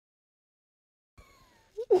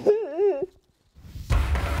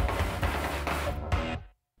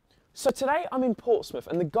So today I'm in Portsmouth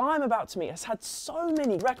and the guy I'm about to meet has had so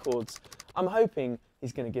many records, I'm hoping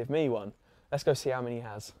he's going to give me one. Let's go see how many he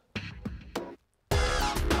has.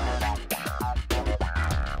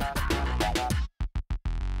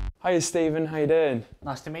 Hiya Stephen, how you doing?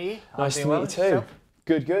 Nice to meet you. Nice to meet you too.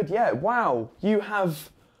 Good, good, yeah. Wow, you have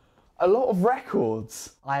a lot of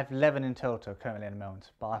records. I have 11 in total currently at the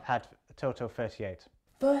moment, but I've had a total of 38.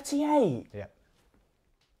 38? Yeah.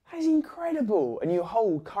 That is incredible. And you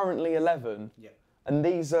hold currently 11? Yeah. And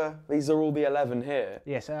these are all the 11 here?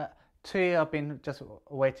 Yes, 2 I've been just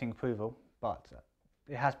awaiting approval, but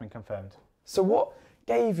it has been confirmed. So what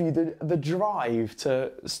gave you the drive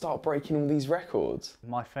to start breaking all these records?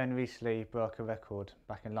 My friend recently broke a record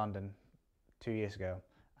back in London 2 years ago,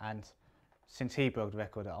 and since he broke the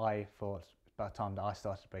record, I thought it's about time that I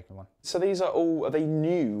started breaking one. So these are they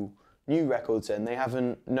new records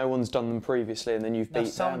then? No one's done them previously and then you've beat them?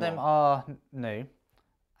 Some of them are new,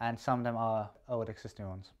 and some of them are old existing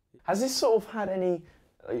ones. Has this sort of had any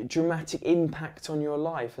dramatic impact on your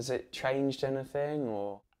life? Has it changed anything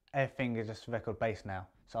or? Everything is just record based now.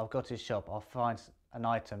 So I'll go to the shop, I'll find an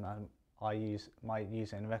item and I might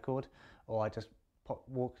use it in a record, or I just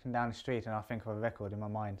walking down the street and I think of a record in my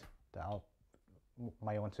mind that I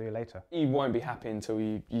may want to do later. You won't be happy until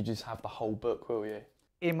you just have the whole book, will you?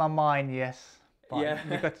 In my mind, yes. But yeah.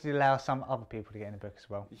 You've got to allow some other people to get in the book as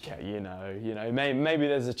well. Yeah, you know, maybe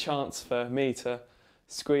there's a chance for me to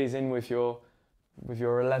squeeze in with your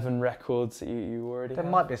 11 records that you already have.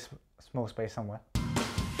 There might be a small space somewhere.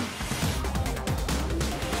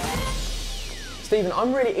 Stephen,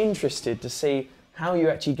 I'm really interested to see how you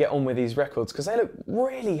actually get on with these records because they look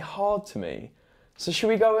really hard to me. So should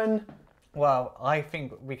we go and... Well, I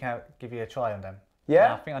think we can give you a try on them.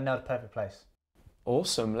 Yeah? I think I know the perfect place.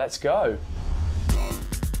 Awesome, let's go.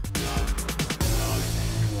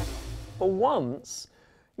 For once,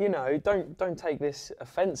 you know, don't take this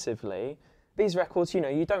offensively. These records, you know,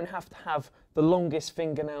 you don't have to have the longest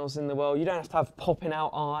fingernails in the world. You don't have to have popping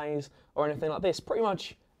out eyes or anything like this. Pretty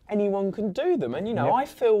much anyone can do them. And, you know, yep.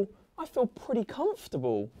 I feel pretty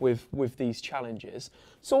comfortable with these challenges.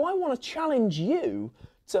 So I want to challenge you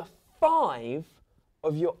to 5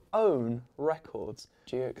 of your own records.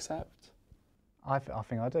 Do you accept? I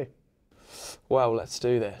think I do. Well, let's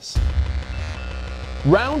do this.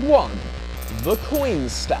 Round 1, the coin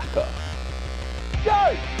stacker.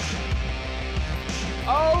 Go!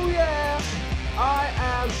 Oh yeah, I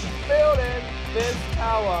am building this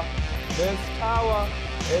tower. This tower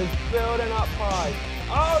is building up high.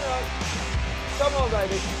 Oh no, come on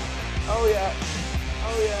baby. Oh yeah,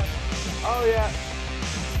 oh yeah, oh yeah,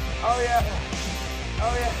 oh yeah,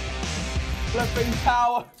 oh yeah. Flipping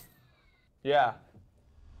tower. Yeah.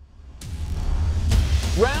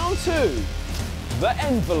 Round 2, the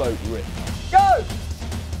envelope rip. Go!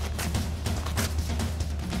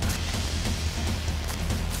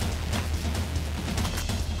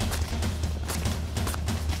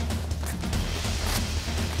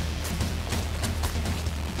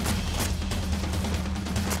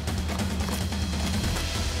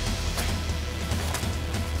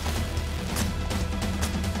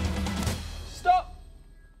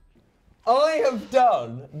 I have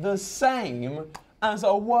done the same as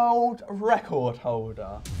a world record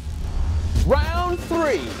holder. Round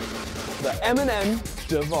 3, the M&M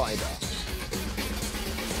divider.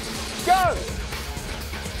 Go!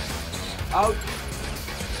 Out.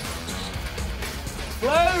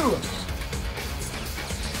 Blue!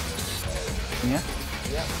 Yeah?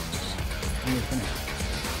 Yeah. And you're finished.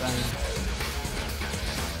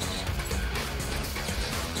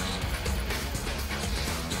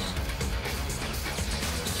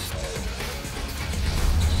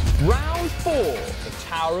 Round 4, the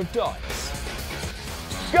Tower of Dice.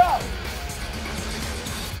 Go!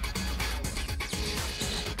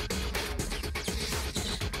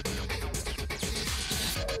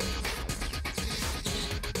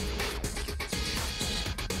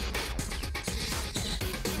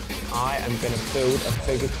 I am going to build a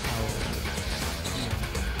bigger tower.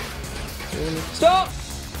 Stop!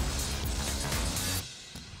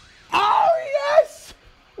 Oh yes!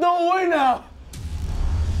 The winner!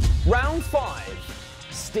 Round 5,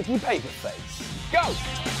 sticky paper face. Go!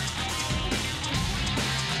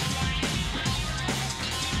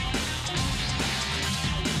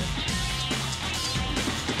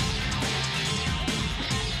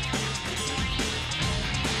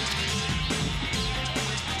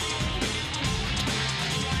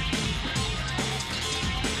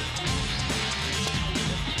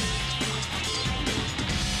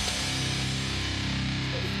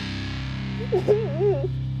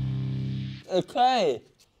 Okay,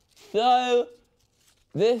 so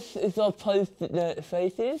this is our post-it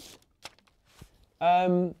faces.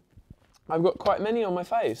 I've got quite many on my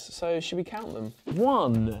face, so should we count them?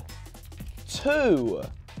 1, 2,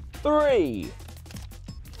 3,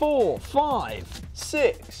 4, 5,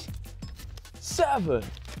 6, 7,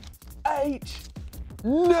 8,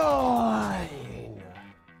 9.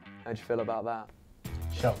 How'd you feel about that?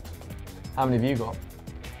 Shocked. How many have you got?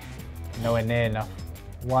 Nowhere near enough.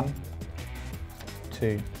 1,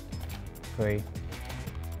 2, 3,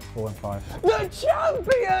 4 and 5. The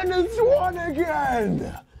champion has won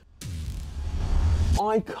again!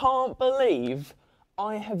 I can't believe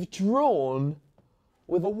I have drawn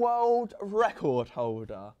with a world record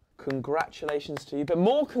holder. Congratulations to you, but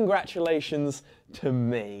more congratulations to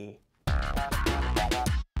me.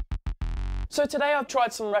 So today I've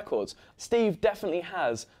tried some records. Steve definitely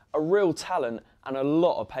has a real talent and a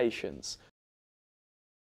lot of patience.